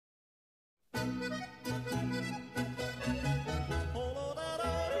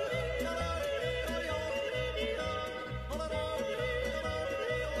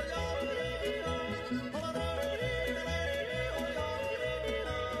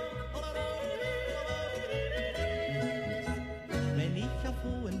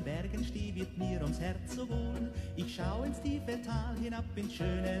Herz so wohl. Ich schau ins tiefe Tal hinab ins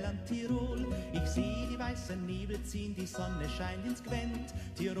schöne Land Tirol. Ich seh die weißen Nebel ziehen, die Sonne scheint ins Gwent.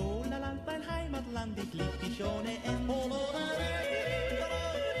 Tiroler Land, mein Heimatland, ich lieb dich ohne Ende.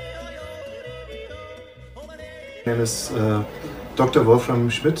 My name is Dr.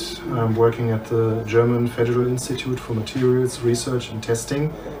 Wolfram Schmidt. I'm working at the German Federal Institute for Materials Research and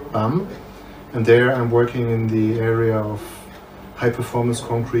Testing, BAM. And there I'm working in the area of high-performance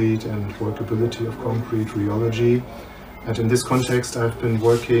concrete and workability of concrete rheology. And in this context I've been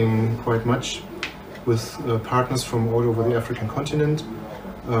working quite much with partners from all over the African continent.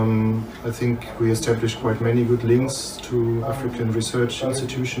 I think we established quite many good links to African research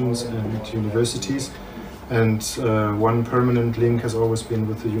institutions and universities. And one permanent link has always been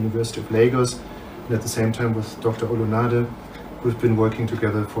with the University of Lagos, and at the same time with Dr. Olonade. We've been working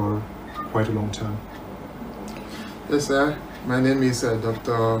together for quite a long time. Yes, sir. My name is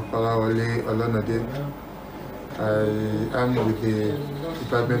Dr. Kolawole, Olonade. I am with the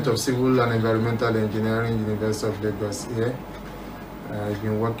Department of Civil and Environmental Engineering, University of Lagos here. I've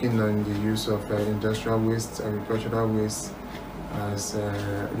been working on the use of industrial waste, agricultural waste as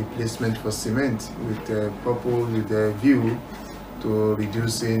a replacement for cement with a view to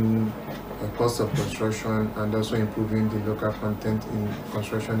reducing the cost of construction and also improving the local content in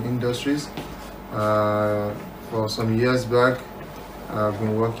construction industries. For some years back, I've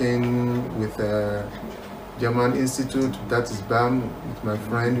been working with a German institute, that is BAM, with my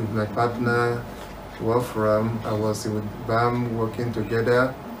friend, with my partner, Wolfram. I was with BAM working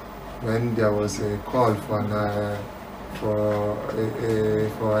together when there was a call for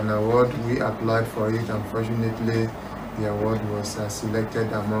an award. We applied for it. Unfortunately, the award was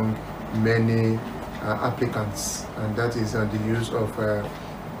selected among many applicants, and that is on the use of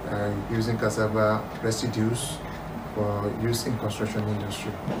using cassava residues for use in construction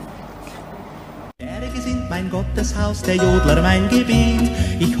industry. Berge sind mein Gotteshaus, der Jodler mein Gebiet.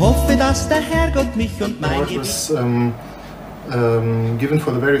 Ich hoffe, dass der Herrgott mich und mein Gebiet. Was given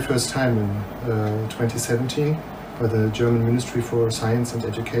for the very first time in 2017 by the German Ministry for Science and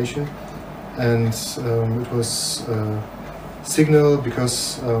Education, and it was a signal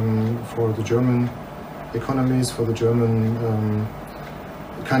because for the German economies, for the German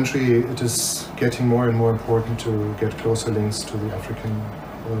country, it is getting more and more important to get closer links to the African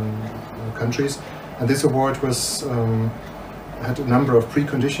countries. And this award was had a number of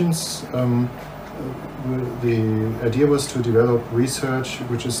preconditions. The idea was to develop research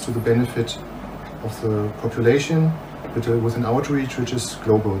which is to the benefit of the population, but with an outreach which is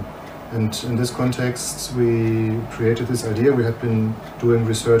global. And in this context, we created this idea. We had been doing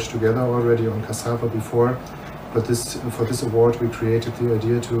research together already on cassava before, but for this award we created the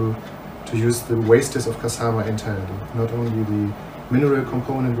idea to use the wastes of cassava entirely, not only the mineral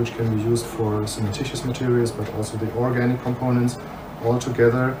component which can be used for cementitious materials, but also the organic components all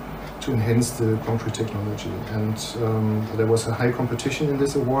together to enhance the concrete technology. And there was a high competition in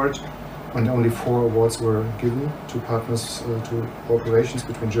this award, and only 4 awards were given to partners, to cooperations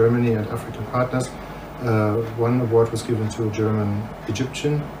between Germany and African partners. 1 award was given to a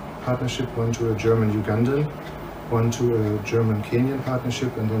German-Egyptian partnership, 1 to a German-Ugandan, 1 to a German-Kenyan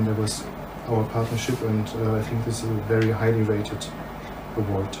partnership, and then there was our partnership, and I think this is a very highly rated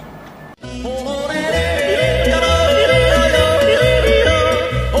award.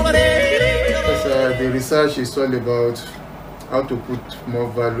 The research is all about how to put more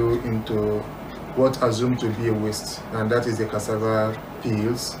value into what assumed to be a waste, and that is the cassava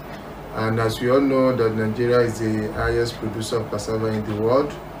peels. And as we all know, that Nigeria is the highest producer of cassava in the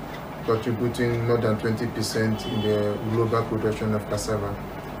world, contributing more than 20% in the global production of cassava.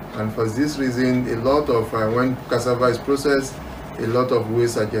 And for this reason, a lot of when cassava is processed, a lot of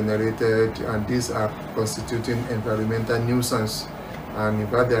waste are generated, and these are constituting environmental nuisance. And in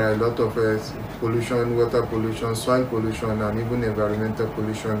fact, there are a lot of pollution, water pollution, soil pollution, and even environmental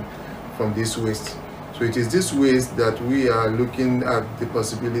pollution from this waste. So it is this waste that we are looking at the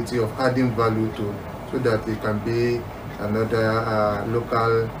possibility of adding value to, so that it can be another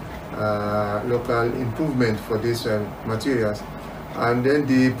local improvement for these materials. And then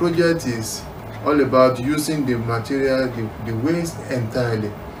the project is all about using the material, the waste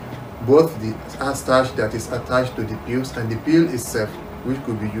entirely, both the starch that is attached to the peels and the peel itself, which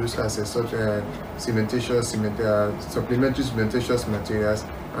could be used as a supplementary cementitious materials,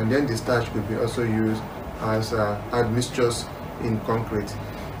 and then the starch could be also used as admixtures in concrete.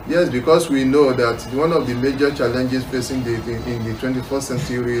 Yes, because we know that one of the major challenges facing in the 21st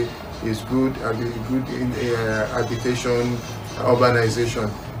century is good habitation, urbanization.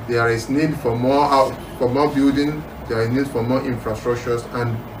 There is need for more building, there is need for more infrastructures,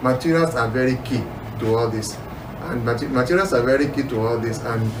 and materials are very key to all this. And materials are very key to all this,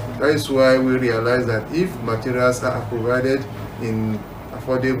 and that is why we realize that if materials are provided in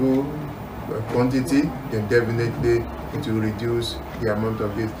affordable quantity, then definitely it will reduce the amount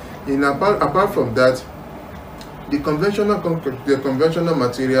of it. Apart from that, the conventional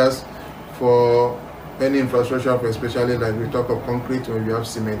materials for any infrastructure, especially like we talk of concrete, when we have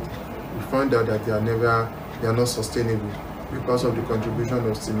cement, we find out that they are not sustainable because of the contribution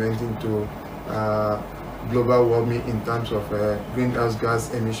of cement into global warming in terms of greenhouse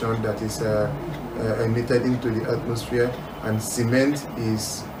gas emission that is emitted into the atmosphere, and cement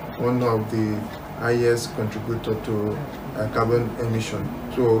is one of the highest contributor to carbon emission.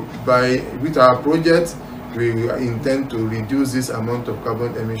 So with our project, we intend to reduce this amount of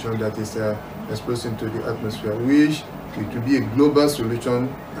carbon emission that is exposed into the atmosphere, which it will be a global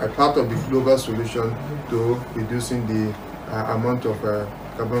solution, a part of the global solution to reducing the amount of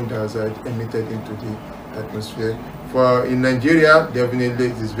carbon dioxide emitted into the atmosphere. In Nigeria, definitely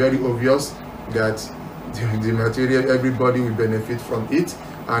it is very obvious that the material, everybody will benefit from it,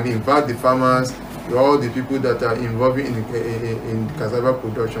 and in fact the farmers, all the people that are involved in cassava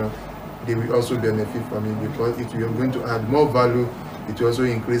production, they will also benefit from it, because it will going to add more value. It will also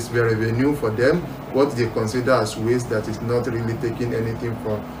increase their revenue for them, what they consider as waste that is not really taking anything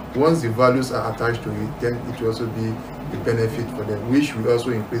from. Once the values are attached to it, then it will also be a benefit for them, which will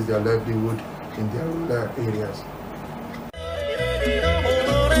also increase their livelihood in their rural areas.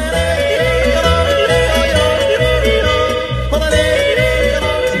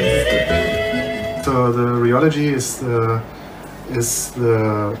 So the rheology is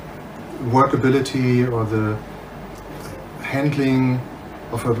the workability or the handling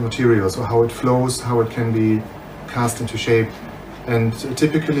of a material, so how it flows, how it can be cast into shape. And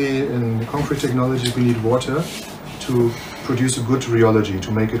typically in concrete technology we need water to produce a good rheology,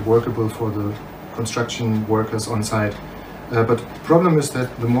 to make it workable for the construction workers on site. But the problem is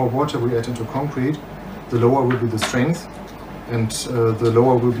that the more water we add into concrete, the lower will be the strength, and the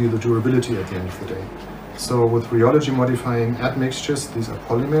lower will be the durability at the end of the day. So with rheology modifying admixtures, these are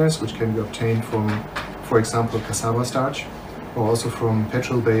polymers which can be obtained from, for example, cassava starch, or also from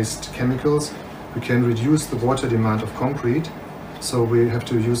petrol-based chemicals, we can reduce the water demand of concrete. So we have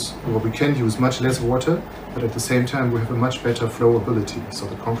to use, or we can use much less water, but at the same time we have a much better flowability. So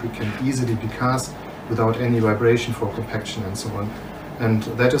the concrete can easily be cast without any vibration for compaction and so on. And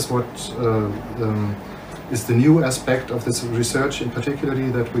that is what is the new aspect of this research, in particularly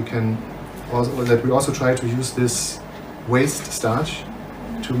that we also try to use this waste starch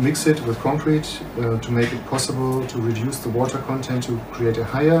to mix it with concrete to make it possible to reduce the water content, to create a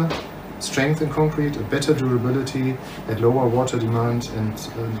higher strength in concrete, a better durability at lower water demand, and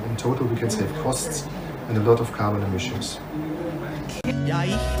in total we can save costs and a lot of carbon emissions. Ja,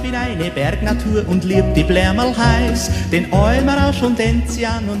 ich bin eine Bergnatur und lieb die Blärmerl heiß, den Eumerausch und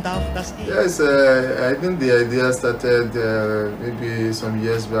Enzian und auch das... Yes, I think the idea started maybe some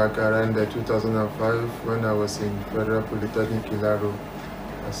years back, around 2005, when I was in Federal Polytechnic Ilaro.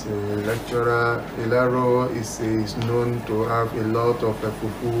 As a lecturer, Ilaro is known to have a lot of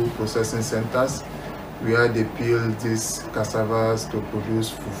fufu processing centers where they peel these cassavas to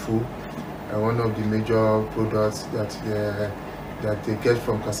produce fufu, one of the major products that they get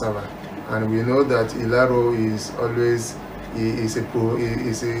from cassava. And we know that Ilaro is always a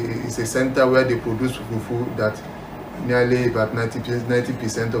center where they produce fufu that nearly about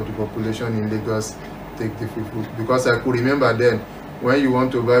 90% of the population in Lagos take the fufu. Because I could remember then, when you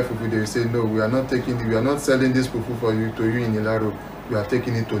want to buy fufu, they will say, no, we are not selling this fufu to you in Ilaro, we are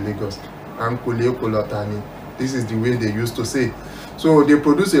taking it to Lagos. This is the way they used to say. So they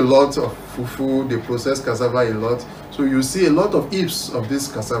produce a lot of fufu, they process cassava a lot. So you see a lot of heaps of these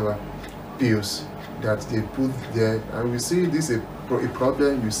cassava peels that they put there. And we see this a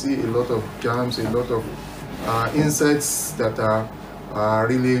problem. You see a lot of germs, a lot of insects that are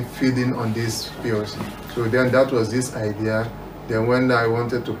really feeding on these peels. So then that was this idea. Then when I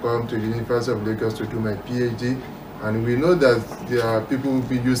wanted to come to the University of Lagos to do my PhD, and we know that there are people who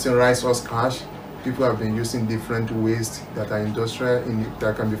be using rice husk ash. People have been using different waste that are industrial,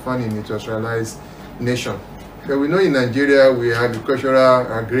 that can be found in industrialized nation. But we know in Nigeria we are agricultural,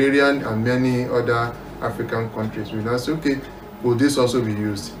 agrarian, and many other African countries. We now say, okay, will this also be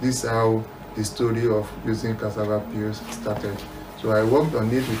used? This is how the story of using cassava peels started. So I worked on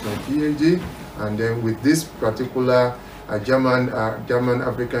it with my PhD, and then with this particular German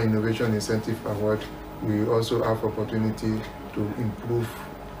African Innovation Incentive Award, we also have opportunity to improve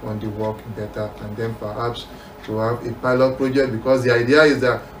on the work better, and then perhaps to have a pilot project, because the idea is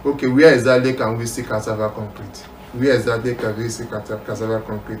that, okay, where exactly can we see cassava concrete? Where exactly can we see cassava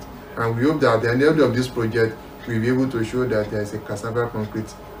concrete? And we hope that at the end of this project, we'll be able to show that there is a cassava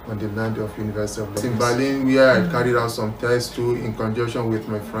concrete on the land of University of Lagos. In Berlin, where I carried out some tests too, in conjunction with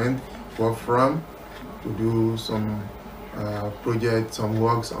my friend Wolfram, to do some projects, some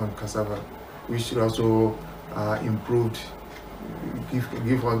works on cassava, which also improved,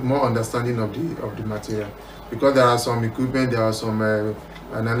 give us more understanding of the material. Because there are some equipment, there are some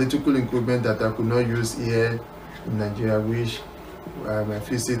analytical equipment that I could not use here in Nigeria, which my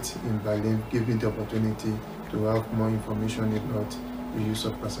visit in Berlin gave me the opportunity to have more information about the use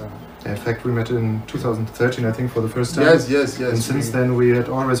of cassava. In fact, we met in 2013, I think, for the first time. Yes. And since then, we had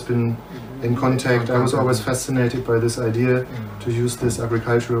always been in contact. I was always fascinated by this idea to use this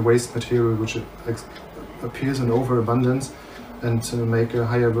agricultural waste material, which appears in overabundance, and to make a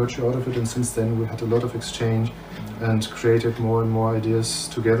higher virtue out of it. And since then, we had a lot of exchange and created more and more ideas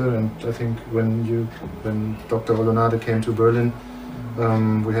together. And I think when Dr. Olonade came to Berlin,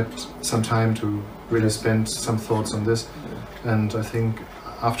 we had some time to really spend some thoughts on this. And I think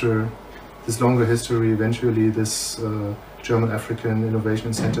after this longer history, eventually this German African Innovation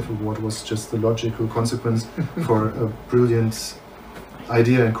Incentive Award was just the logical consequence for a brilliant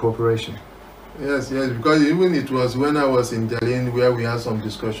idea and cooperation. Yes, because even it was when I was in Berlin where we had some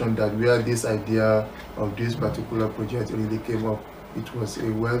discussion that where this idea of this particular project really came up. It was a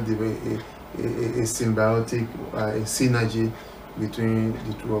a symbiotic, a synergy between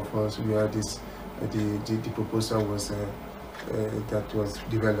the two of us, where this the proposal was that was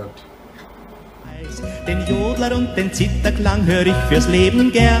developed. Den Jodler und den Zitterklang höre ich fürs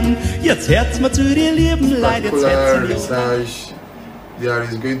Leben gern. Jetzt hört's mir zu, ihr lieben Leid, jetzt hört's mir research, there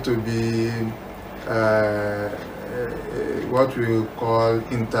is going to be what we call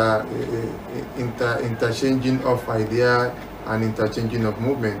interchanging of idea and interchanging of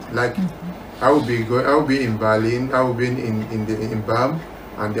movement. Like I will be in Berlin, I will be in BAM,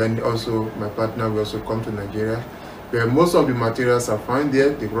 and then also my partner will also come to Nigeria, where most of the materials are found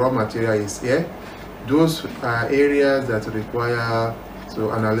there. The raw material is here. Those are areas that require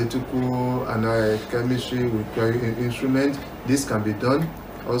analytical and chemistry, require instruments. This can be done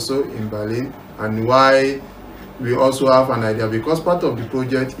also in Berlin. And why we also have an idea, because part of the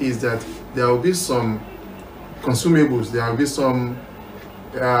project is that there will be some consumables, there will be some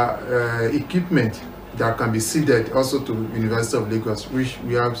equipment that can be seeded also to University of Lagos, which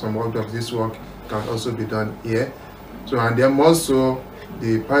we have some work of this work can also be done here. So, and then also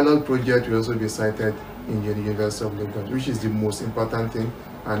the pilot project will also be cited in the University of Lagos, which is the most important thing.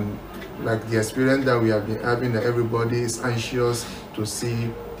 And like the experience that we have been having, that everybody is anxious to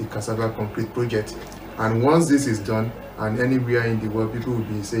see the cassava concrete project. And once this is done, and anywhere in the world, people will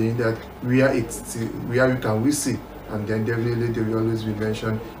be saying that where can we see? And then definitely they will always be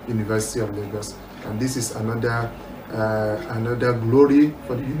mentioned University of Lagos. And this is another glory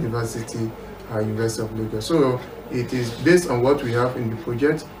for the University of Lagos. So it is based on what we have in the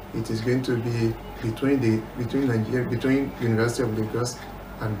project. It is going to be between University of Lagos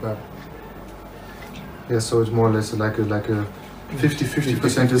and BAM. Yeah, so it's more or less like a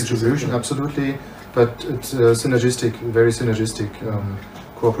 50-50% distribution, absolutely. But it's synergistic, very synergistic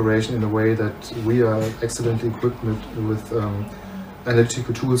cooperation in a way that we are excellently equipped with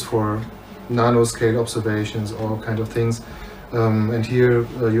analytical tools for nanoscale observations, all kind of things. And here,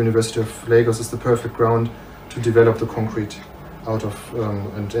 University of Lagos is the perfect ground to develop the concrete out of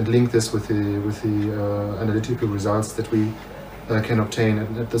and link this with the analytical results that we can obtain.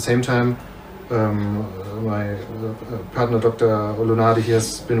 And at the same time, my partner Dr. Olonade, he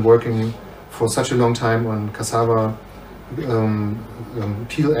has been working for such a long time on cassava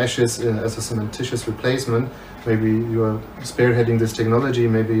peel ashes as a cementitious replacement. Maybe you are spearheading this technology,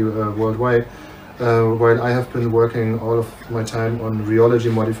 maybe worldwide, while I have been working all of my time on rheology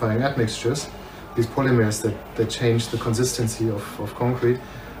modifying admixtures, these polymers that change the consistency of concrete.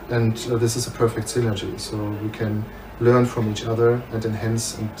 And this is a perfect synergy, so we can learn from each other and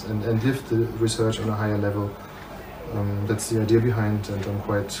enhance and lift the research on a higher level. That's the idea behind, and I'm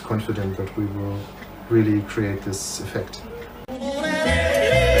quite confident that we will really create this effect.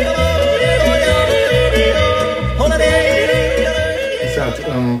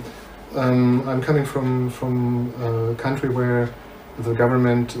 I'm coming from a country where the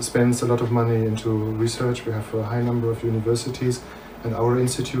government spends a lot of money into research. We have a high number of universities, and our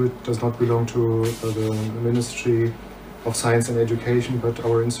institute does not belong to the Ministry of Science and Education, but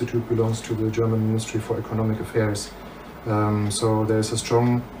our institute belongs to the German Ministry for Economic Affairs. So there's a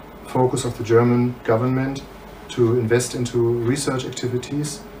strong focus of the German government to invest into research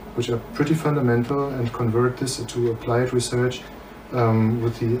activities, which are pretty fundamental, and convert this into applied research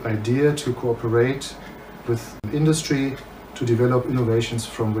with the idea to cooperate with industry to develop innovations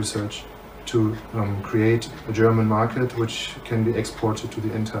from research to create a German market which can be exported to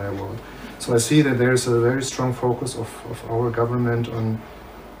the entire world. So I see that there is a very strong focus of our government on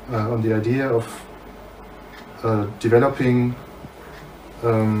the idea of developing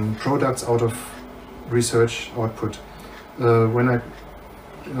products out of research output. For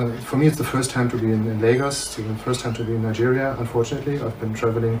me, it's the first time to be in Lagos, the first time to be in Nigeria. Unfortunately, I've been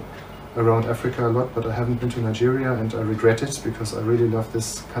traveling around Africa a lot, but I haven't been to Nigeria, and I regret it because I really love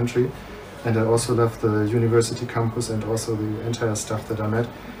this country, and I also love the university campus and also the entire staff that I met.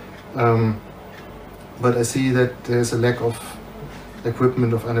 But I see that there's a lack of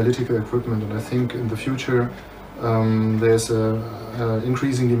equipment, of analytical equipment, and I think in the future there's an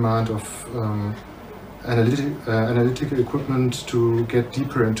increasing demand of analytical equipment to get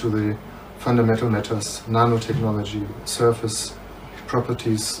deeper into the fundamental matters, nanotechnology, surface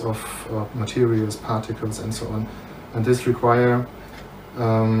properties of materials, particles, and so on. And this require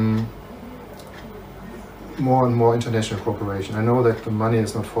more and more international cooperation. I know that the money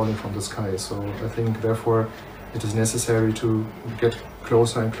is not falling from the sky, so I think therefore it is necessary to get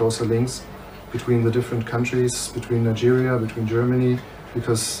closer and closer links between the different countries, between Nigeria, between Germany,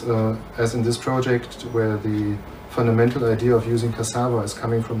 because as in this project where the fundamental idea of using cassava is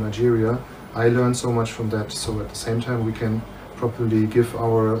coming from Nigeria, I learned so much from that. So at the same time we can properly give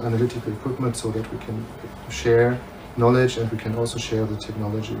our analytical equipment so that we can share knowledge and we can also share the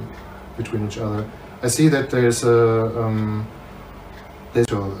technology between each other. I see that there's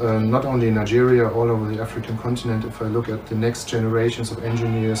not only in Nigeria, all over the African continent. If I look at the next generations of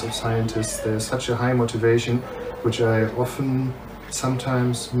engineers, of scientists, there's such a high motivation, which I often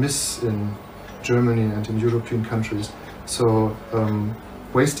sometimes miss in Germany and in European countries. So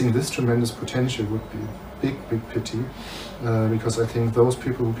wasting this tremendous potential would be a big pity, because I think those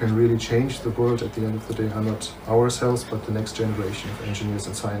people who can really change the world at the end of the day are not ourselves, but the next generation of engineers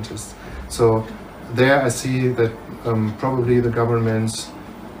and scientists. So there I see that probably the governments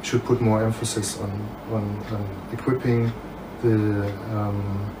should put more emphasis on equipping the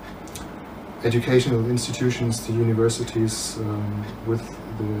educational institutions, the universities, with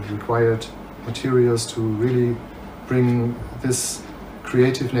the required materials to really bring this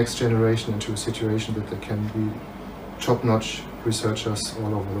creative next generation into a situation that they can be top-notch researchers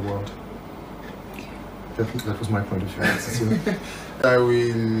all over the world. That was my point of view. I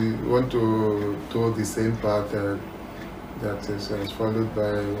will want to do the same path that is followed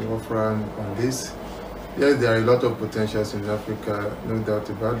by Wolfram on this. Yes, there are a lot of potentials in Africa, no doubt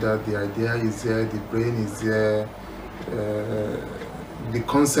about that. The idea is there, the brain is there, the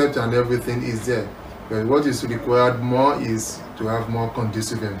concept and everything is there. But what is required more is to have more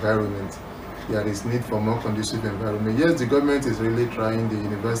conducive environment. There is need for more conducive environment. Yes, the government is really trying, the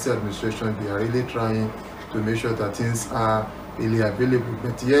university administration, they are really trying to make sure that things are really available,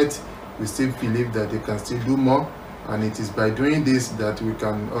 but yet we still believe that they can still do more, and it is by doing this that we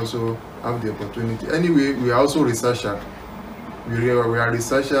can also have the opportunity. Anyway, we are also researchers. We are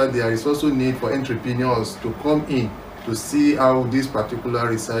researchers. There is also need for entrepreneurs to come in to see how this particular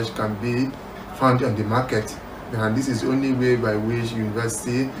research can be found on the market, and this is the only way by which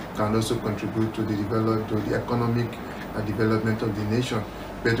university can also contribute to the economic development of the nation.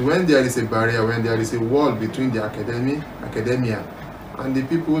 But when there is a barrier, when there is a wall between the academia and the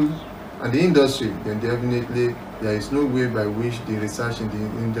people and the industry, then definitely there is no way by which the research in the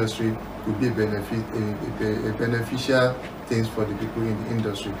industry could be a beneficial things for the people in the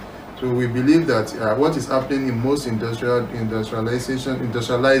industry. So we believe that what is happening in most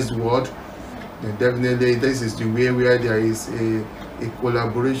industrialized world, then definitely this is the way where there is a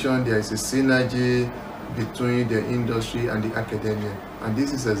collaboration, there is a synergy between the industry and the academia. And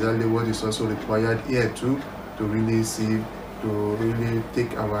this is exactly what is also required here too, to really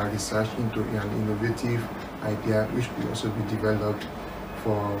take our research into an innovative idea which will also be developed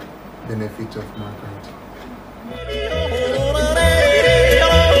for benefit of mankind.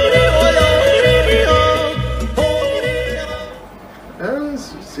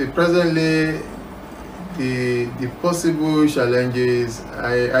 See, presently the possible challenges,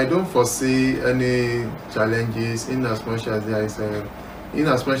 I don't foresee any challenges in as much as there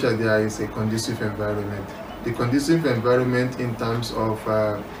is a conducive environment. The conducive environment in terms of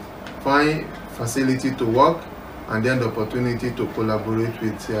fine facility to work, and then the opportunity to collaborate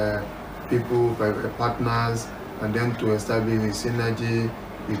with people, partners, and then to establish a synergy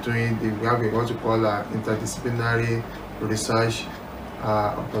between we have what we call interdisciplinary research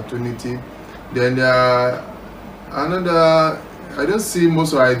opportunity. Then another, I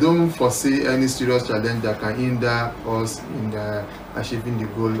don't foresee any serious challenge that can hinder us in achieving the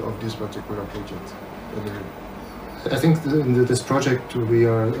goal of this particular project. I think in this project we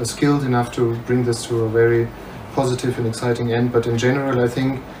are skilled enough to bring this to a very positive and exciting end, but in general I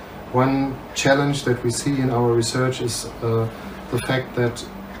think one challenge that we see in our research is the fact that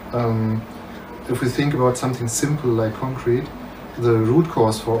if we think about something simple like concrete, the root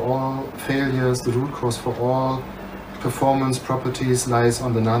cause for all failures, the root cause for all performance properties lies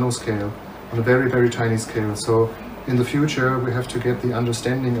on the nanoscale, on a very, very tiny scale. So in the future we have to get the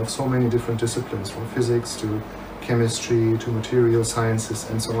understanding of so many different disciplines, from physics to chemistry to material sciences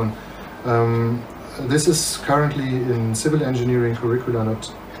and so on. This is currently in civil engineering curricula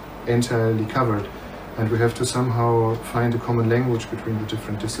not entirely covered, and we have to somehow find a common language between the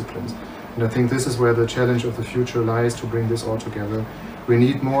different disciplines. And I think this is where the challenge of the future lies, to bring this all together. We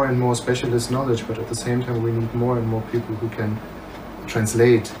need more and more specialist knowledge, but at the same time we need more and more people who can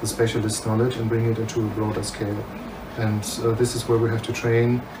translate the specialist knowledge and bring it into a broader scale. And this is where we have to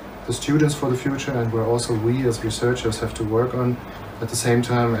train the students for the future, and where also we as researchers have to work on, at the same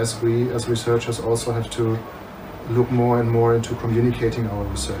time as we as researchers also have to look more and more into communicating our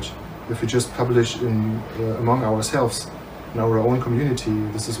research. If we just publish among ourselves, in our own community,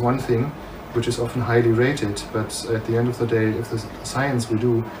 this is one thing which is often highly rated, but at the end of the day, if the science we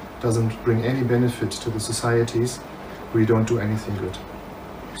do doesn't bring any benefit to the societies, we don't do anything good.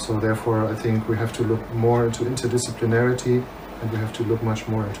 So therefore I think we have to look more into interdisciplinarity, and we have to look much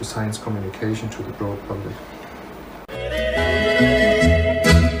more into science communication to the broad public.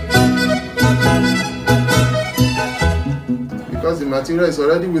 Because the material is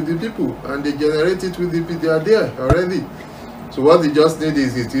already with the people and they generate it with the people, they are there already. So what they just need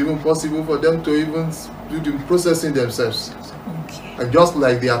is it even possible for them to even do the processing themselves. Okay. And just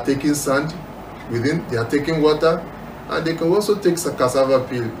like they are taking sand within, they are taking water, and they can also take some cassava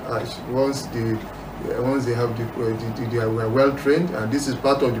peel once they have they are well trained. And this is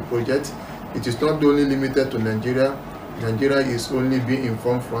part of the project. It is not only limited to Nigeria. Nigeria is only being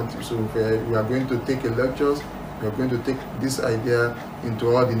informed from. So we are going to take lectures. We are going to take this idea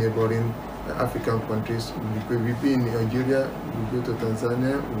into all the neighboring African countries. We will be in Nigeria, we will go to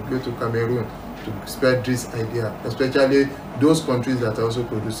Tanzania, we will go to Cameroon to spread this idea, especially those countries that are also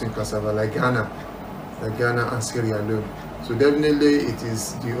producing cassava, like Ghana and Sierra Leone. So definitely it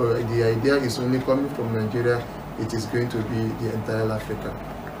is the idea is only coming from Nigeria. It is going to be the entire Africa.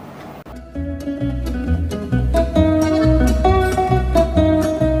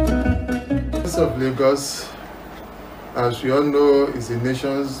 Of Lagos, as we all know, is the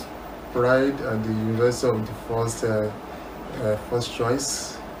nation's pride and the university of the first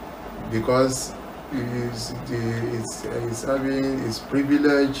choice, because it's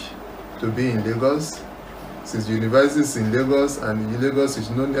privilege to be in Lagos, since the university is in Lagos and Lagos is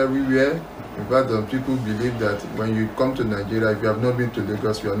known everywhere. In fact, people believe that when you come to Nigeria, if you have not been to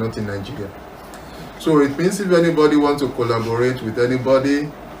Lagos, you are not in Nigeria. So it means if anybody wants to collaborate with anybody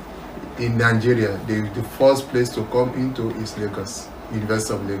in Nigeria, the first place to come into is Lagos,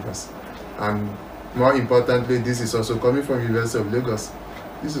 University of Lagos. And more importantly, this is also coming from University of Lagos.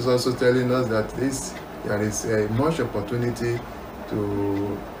 This is also telling us that there is much opportunity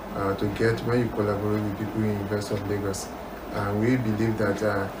to get when you collaborate with people in University of Lagos. And we believe that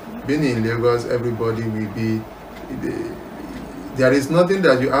being in Lagos, everybody will be. There is nothing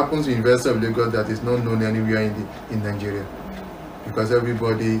that happens in University of Lagos that is not known anywhere in Nigeria, because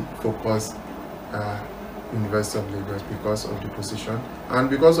everybody focus University of Lagos because of the position and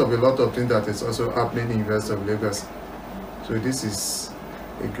because of a lot of things that is also happening in University of Lagos. So this is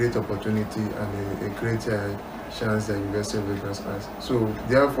a great opportunity and a great chance that University of Lagos has. So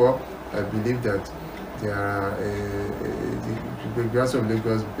therefore, I believe that the University of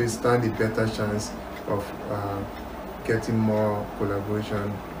Lagos stand a better chance of getting more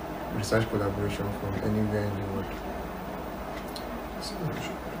collaboration, research collaboration from anywhere in the world.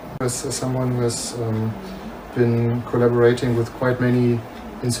 As someone who has been collaborating with quite many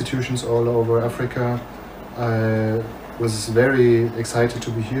institutions all over Africa, I was very excited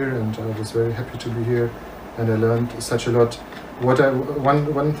to be here, and I was very happy to be here, and I learned such a lot.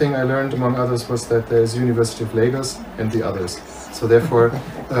 One thing I learned among others was that there is University of Lagos and the others. So therefore,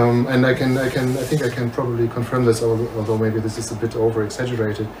 and I think I can probably confirm this, although maybe this is a bit over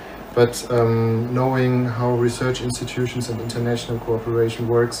exaggerated. But knowing how research institutions and international cooperation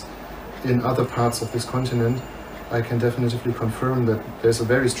works in other parts of this continent, I can definitively confirm that there's a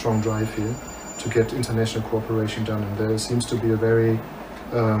very strong drive here to get international cooperation done. And there seems to be a very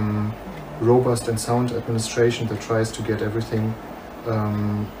robust and sound administration that tries to get everything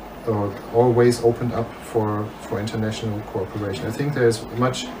or always opened up for international cooperation. I think there's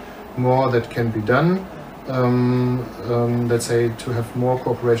much more that can be done. Let's say to have more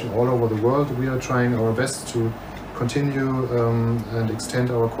cooperation all over the world. We are trying our best to continue and extend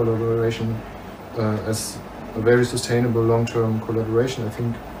our collaboration as a very sustainable long-term collaboration. I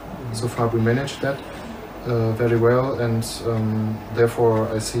think so far we managed that very well, and therefore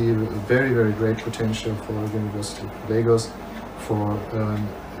I see very, very great potential for the University of Lagos for an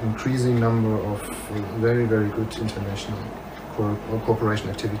increasing number of very, very good international cooperation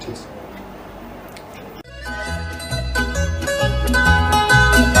activities.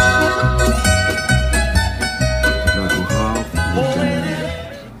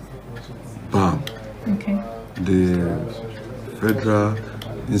 The Federal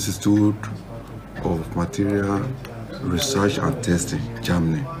Institute of Material Research and Testing,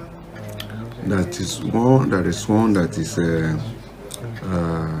 Germany. That is one that is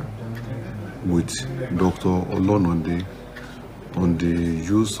with Dr. Olonade on the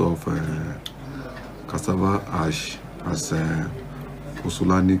use of cassava ash as a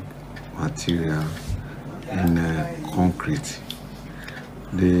pozzolanic material in concrete.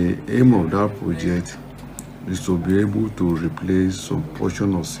 The aim of that project is to be able to replace some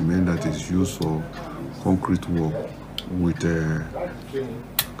portion of cement that is used for concrete work with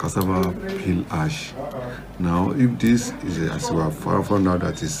cassava peel ash. Now, if this is, as we have found out,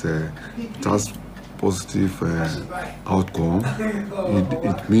 that is it has positive outcome,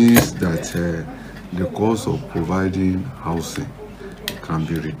 it means that the cost of providing housing can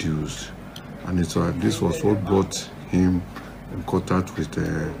be reduced. And this was what brought him in contact with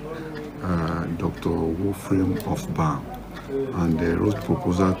Dr. Wolfram of Bern, and they wrote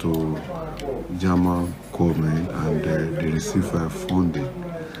proposal to German government, and they received funding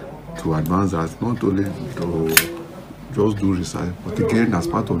to advance that, not only to just do research, but again as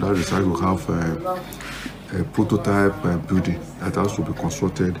part of that research we have a prototype building that has to be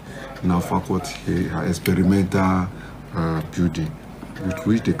constructed in our faculty, experimental building, with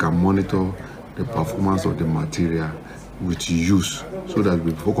which they can monitor the performance of the material with use, so that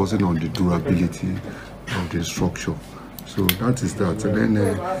we're focusing on the durability of the structure. So that is that. And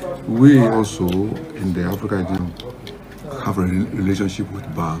then we also in the Africa region have a relationship with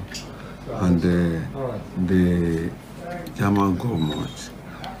Bern, and the German government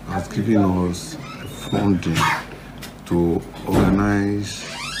has given us funding to organize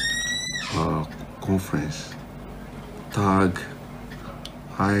a conference tag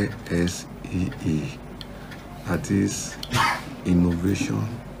ISEE. That is innovation,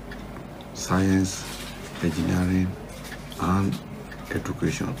 science, engineering, and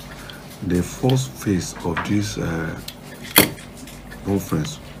education. The first phase of this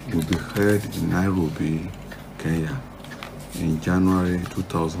conference will be held in Nairobi, Kenya, in January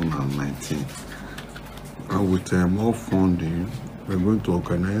 2019. And with more funding, we're going to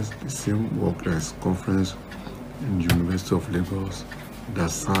organize the same work-class conference in the University of Lagos, the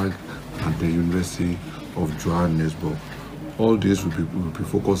SAG, and the University of Johannesburg. All this will be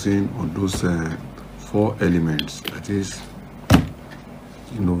focusing on those 4 elements, that is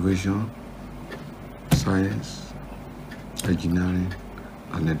innovation, science, engineering,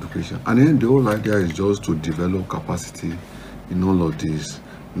 and education. And then the whole idea is just to develop capacity in all of this.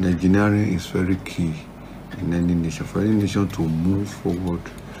 And engineering is very key in any nation. For any nation to move forward,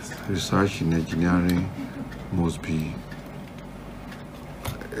 research in engineering must be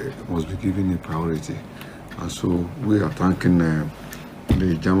given a priority. And so we are thanking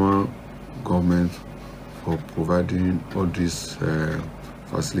the German government for providing all these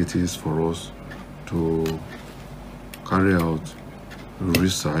facilities for us to carry out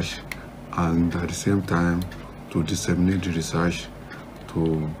research, and at the same time to disseminate the research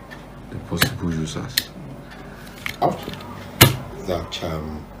to the possible users. That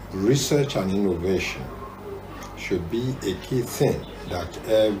research and innovation should be a key thing that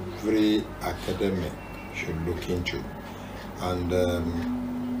every academic should look into. And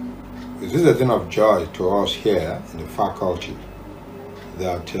this is a thing of joy to us here in the faculty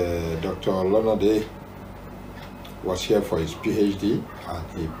that Dr. Olonade was here for his PhD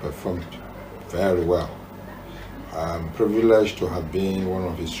and he performed very well. I'm privileged to have been one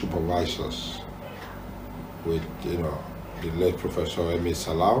of his supervisors with, the late Professor M.A.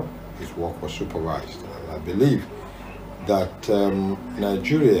 Salau. His work was supervised. And I believe that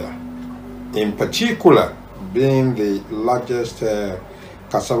Nigeria, in particular, being the largest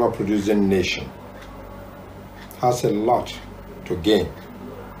cassava producing nation, has a lot to gain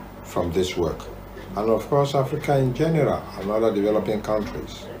from this work. and of course Africa in general and other developing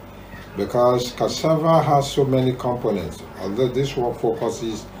countries. Because cassava has so many components, although this work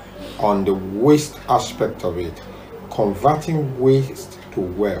focuses on the waste aspect of it, converting waste to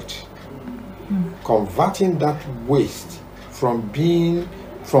wealth. Converting that waste from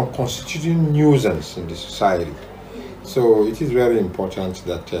constituting nuisance in the society. So it is very important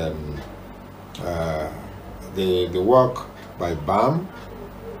that the work by BAM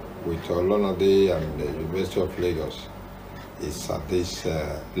with Olonade and the University of Lagos is at this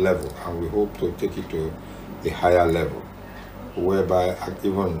level, and we hope to take it to a higher level, whereby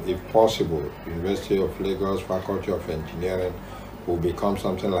even if possible, University of Lagos Faculty of Engineering will become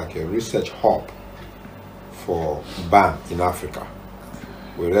something like a research hub for BAM in Africa.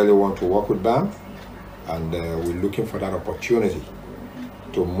 We really want to work with BAM, and we're looking for that opportunity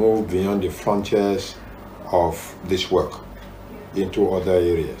to move beyond the frontiers of this work into other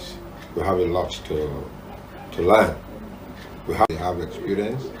areas. We have a lot to learn. We have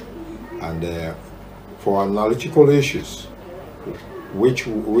experience, and for analytical issues, which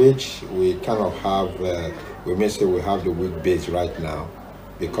we cannot have, we may say we have the weak base right now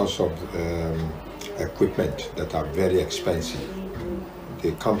because of equipment that are very expensive.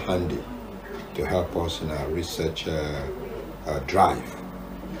 They come handy to help us in our research drive.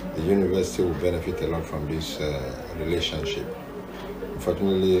 The university will benefit a lot from this relationship.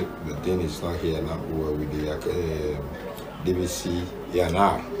 Unfortunately, the dean is not here now. We're with the DVC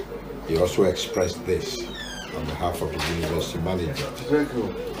ENR. He also expressed this on behalf of the university management. Very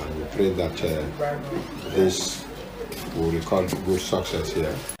cool. And we pray that this will record good success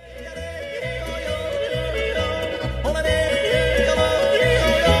here.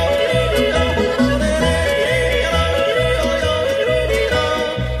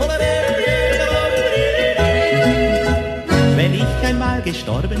 Wenn ich einmal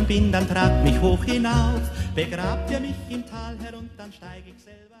gestorben bin, dann tragt mich hoch hinauf, begrabt ihr mich im Tal herunter, dann steig ich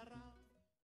selber rauf.